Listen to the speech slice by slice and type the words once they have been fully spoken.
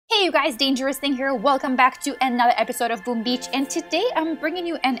Hey you guys, DangerousThing here. Welcome back to another episode of Boom Beach, and today I'm bringing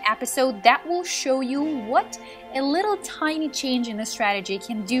you an episode that will show you what a little tiny change in the strategy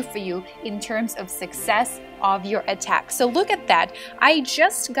can do for you in terms of success of your attack. So look at that. I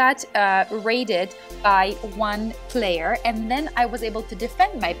just got raided by one player, and then I was able to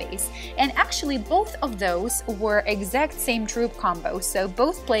defend my base. And actually both of those were exact same troop combos. So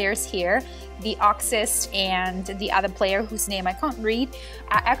both players here, the Oxist and the other player whose name I can't read,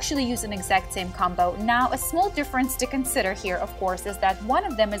 actually use an exact same combo. Now, a small difference to consider here, of course, is that one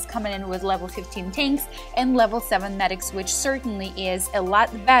of them is coming in with level 15 tanks and level 7 medics, which certainly is a lot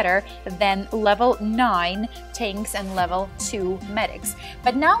better than level 9 tanks and level 2 medics.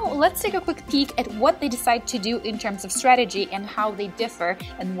 But now let's take a quick peek at what they decide to do in terms of strategy and how they differ,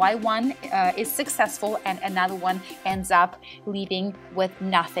 and why one is successful and another one ends up leaving with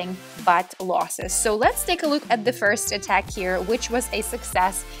nothing but losses. So let's take a look at the first attack here, which was a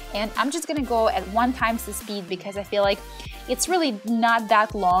success, and I'm just gonna go at 1 times the speed because I feel like it's really not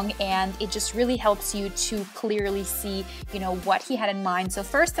that long and it just really helps you to clearly see, you know, what he had in mind. So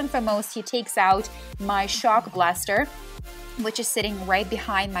first and foremost, he takes out my shock blaster, which is sitting right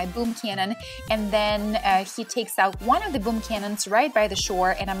behind my boom cannon, and then he takes out one of the boom cannons right by the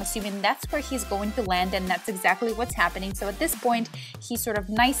shore, and I'm assuming that's where he's going to land, and that's exactly what's happening. So at this point, he's sort of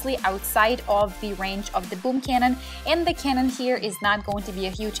nicely outside of the range of the boom cannon, and the cannon here is not going to be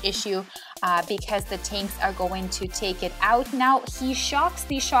a huge issue because the tanks are going to take it out. Now he shocks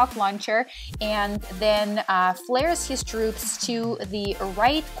the shock launcher and then flares his troops to the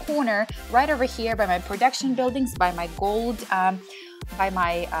right corner, right over here by my production buildings, by my gold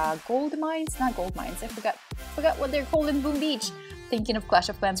gold mines, not gold mines, I forgot what they're called in Boom Beach. Thinking of Clash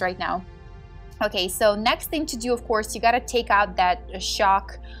of Clans right now. Okay, so next thing to do, of course, you gotta take out that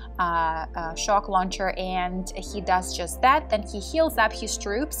shock launcher, and he does just that. Then he heals up his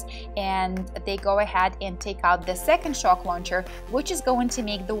troops and they go ahead and take out the second shock launcher, which is going to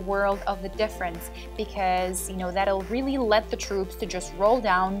make the world of the difference, because, you know, that'll really let the troops to just roll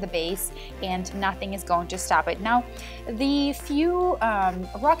down the base and nothing is going to stop it. Now, the few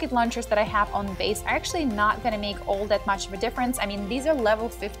rocket launchers that I have on the base are actually not going to make all that much of a difference. I mean, these are level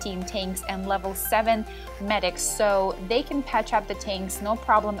 15 tanks and level 7 medics, so they can patch up the tanks, no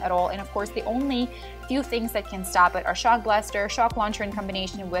problem at all. And of course, the only few things that can stop it are shock blaster, shock launcher in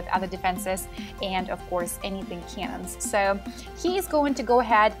combination with other defenses, and of course anything cannons. So he's going to go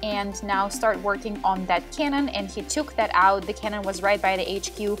ahead and now start working on that cannon, and he took that out. The cannon was right by the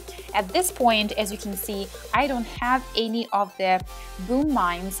HQ. At this point, as you can see, I don't have any of the boom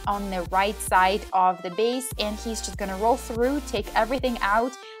mines on the right side of the base, and he's just gonna roll through, take everything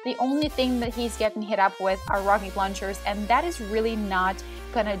out. The only thing that he's getting hit up with are rocket launchers, and that is really not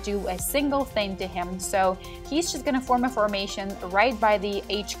gonna do a single thing to him. So he's just gonna form a formation right by the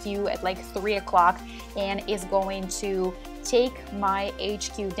HQ at like 3 o'clock and is going to take my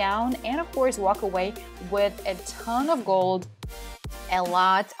HQ down, and of course walk away with a ton of gold, a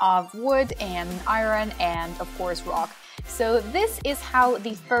lot of wood and iron, and of course rock. So this is how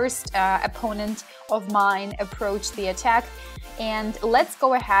the first opponent of mine approached the attack. And let's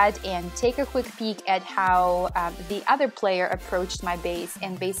go ahead and take a quick peek at how the other player approached my base,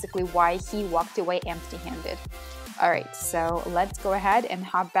 and basically why he walked away empty-handed. Alright, so let's go ahead and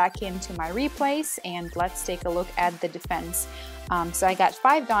hop back into my replays and let's take a look at the defense. So I got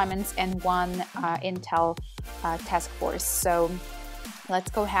 5 diamonds and 1 intel task force. So let's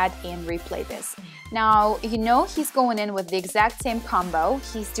go ahead and replay this. Now, you know, he's going in with the exact same combo.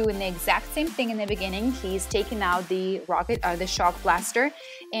 He's doing the exact same thing in the beginning. He's taking out the the shock blaster.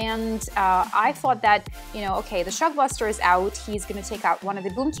 And I thought that, you know, okay, the shock blaster is out. He's going to take out one of the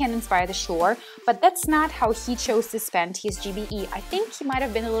boom cannons by the shore. But that's not how he chose to spend his GBE. I think he might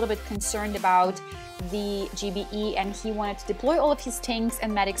have been a little bit concerned about the GBE, and he wanted to deploy all of his tanks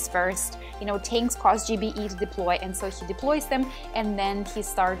and medics first. You know, tanks cost GBE to deploy, and so he deploys them, and then he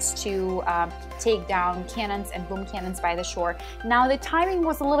starts to take down cannons and boom cannons by the shore. Now, the timing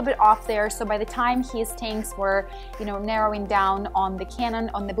was a little bit off there, so by the time his tanks were, you know, narrowing down on the cannon,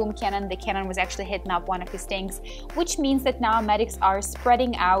 on the boom cannon, the cannon was actually hitting up one of his tanks, which means that now medics are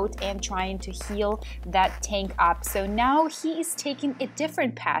spreading out and trying to heal that tank up. So now he is taking a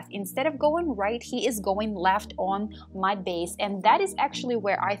different path. Instead of going right, he is going left on my base, and that is actually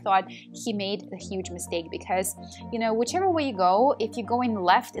where I thought he made a huge mistake, because, you know, whichever way you go, if you're going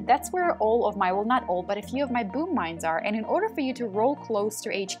left, that's where all of my, well, not all, but a few of my boom mines are. And in order for you to roll close to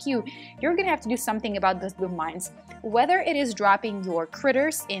HQ, you're gonna have to do something about those boom mines. Whether it is dropping your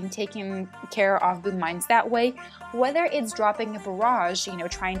critters and taking care of boom mines that way, whether it's dropping a barrage, you know,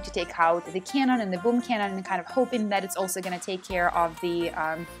 trying to take out the cannon and the boom cannon and kind of hoping that it's also gonna take care of the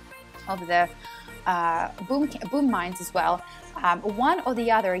boom mines as well. One or the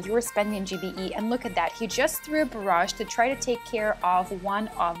other, you were spending GBE, and look at that. He just threw a barrage to try to take care of one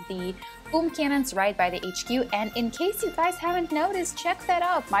of the boom cannons right by the HQ. And in case you guys haven't noticed, check that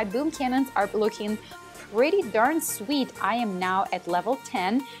out. My boom cannons are looking pretty darn sweet. I am now at level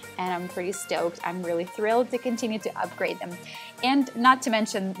 10 and I'm pretty stoked. I'm really thrilled to continue to upgrade them. And not to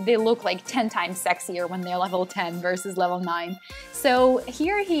mention, they look like 10 times sexier when they're level 10 versus level 9. So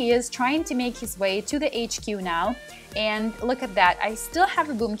here he is trying to make his way to the HQ now. And look at that, I still have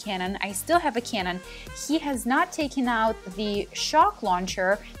a boom cannon, I still have a cannon. He has not taken out the shock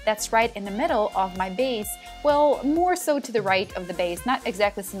launcher that's right in the middle of my base. Well, more so to the right of the base, not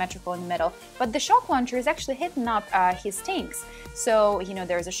exactly symmetrical in the middle, but the shock launcher is actually hitting up his tanks. So, you know,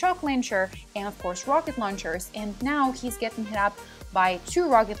 there's a shock launcher and of course rocket launchers, and now he's getting hit up by 2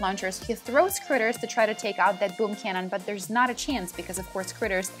 rocket launchers. He throws critters to try to take out that boom cannon, but there's not a chance because of course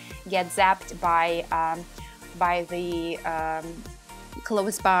critters get zapped by the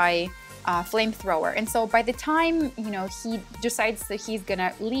close by flamethrower. And so by the time, you know, he decides that he's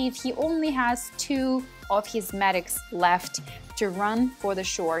gonna leave, he only has 2 of his medics left to run for the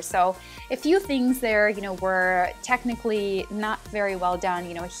shore. So a few things there, you know, were technically not very well done.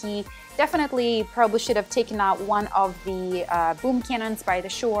 You know, he definitely probably should have taken out one of the boom cannons by the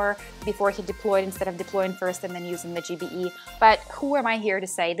shore before he deployed, instead of deploying first and then using the GBE. But who am I here to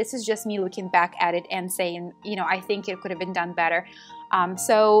say? This is just me looking back at it and saying, you know, I think it could have been done better.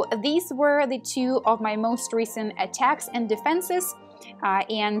 So these were the 2 of my most recent attacks and defenses.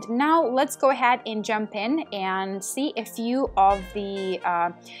 And now let's go ahead and jump in and see a few of the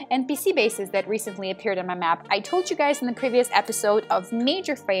NPC bases that recently appeared on my map. I told you guys in the previous episode of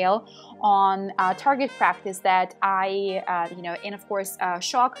major fail on target practice that I, you know, and of course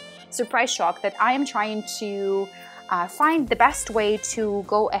surprise shock, that I am trying to find the best way to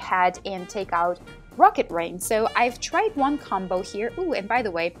go ahead and take out rocket rain. So I've tried one combo here. Ooh, and by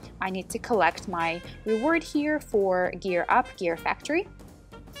the way, I need to collect my reward here for gear up, gear factory.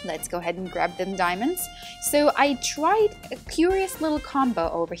 Let's go ahead and grab them diamonds. So I tried a curious little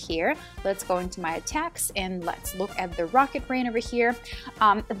combo over here. Let's go into my attacks and let's look at the rocket rain over here.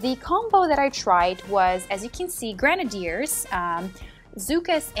 The combo that I tried was, as you can see, grenadiers,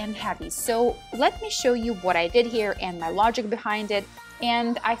 Zookas, and heavies. So let me show you what I did here and my logic behind it.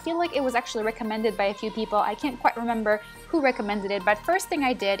 And I feel like it was actually recommended by a few people. I can't quite remember who recommended it, but first thing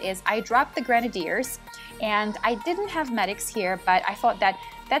I did is I dropped the grenadiers, and I didn't have medics here, but I thought that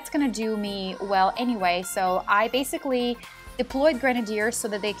that's gonna do me well anyway. So I basically deployed grenadiers so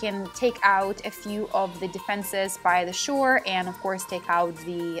that they can take out a few of the defenses by the shore, and of course take out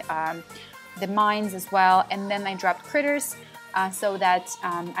the mines as well. And then I dropped critters so that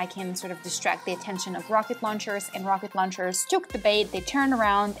I can sort of distract the attention of rocket launchers, and rocket launchers took the bait, they turned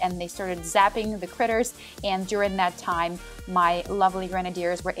around and they started zapping the critters, and during that time my lovely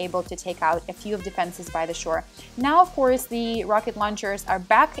grenadiers were able to take out a few of defenses by the shore. Now of course the rocket launchers are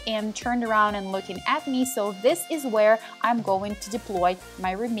back and turned around and looking at me, so this is where I'm going to deploy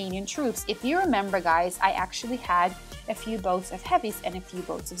my remaining troops. If you remember guys, I actually had a few boats of heavies and a few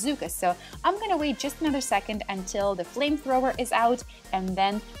boats of Zookas. So I'm gonna wait just another second until the flamethrower is out, and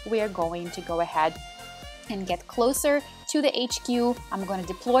then we are going to go ahead and get closer to the HQ. I'm going to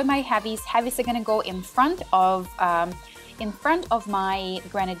deploy my heavies. Heavies are going to go in front of my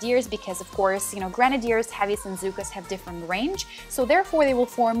grenadiers, because of course, you know, grenadiers, heavies, and Zookas have different range, so therefore they will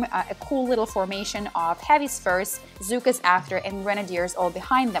form a cool little formation of heavies first, Zookas after, and grenadiers all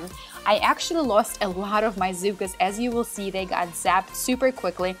behind them. I actually lost a lot of my Zookas. As you will see, they got zapped super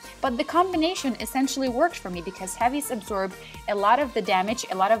quickly, but the combination essentially worked for me because heavies absorbed a lot of the damage,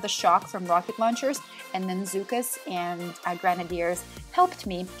 a lot of the shock from rocket launchers, and then Zookas and grenadiers helped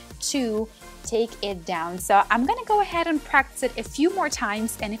me to take it down. So I'm gonna go ahead and practice it a few more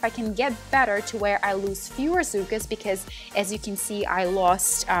times, and if I can get better to where I lose fewer Zookas, because as you can see I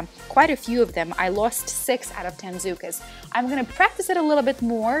lost quite a few of them. I lost 6 out of 10 Zookas. I'm gonna practice it a little bit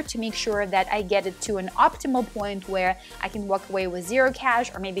more to make sure that I get it to an optimal point where I can walk away with 0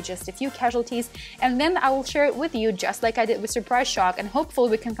 cash or maybe just a few casualties, and then I will share it with you just like I did with Surprise Shock, and hopefully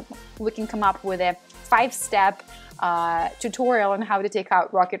we can come up with a 5-step tutorial on how to take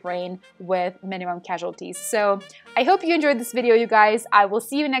out Rocket Rain with minimum casualties. So I hope you enjoyed this video, you guys. I will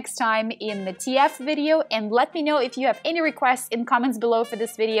see you next time in the TF video, and let me know if you have any requests in comments below for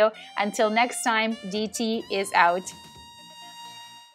this video. Until next time, DT is out.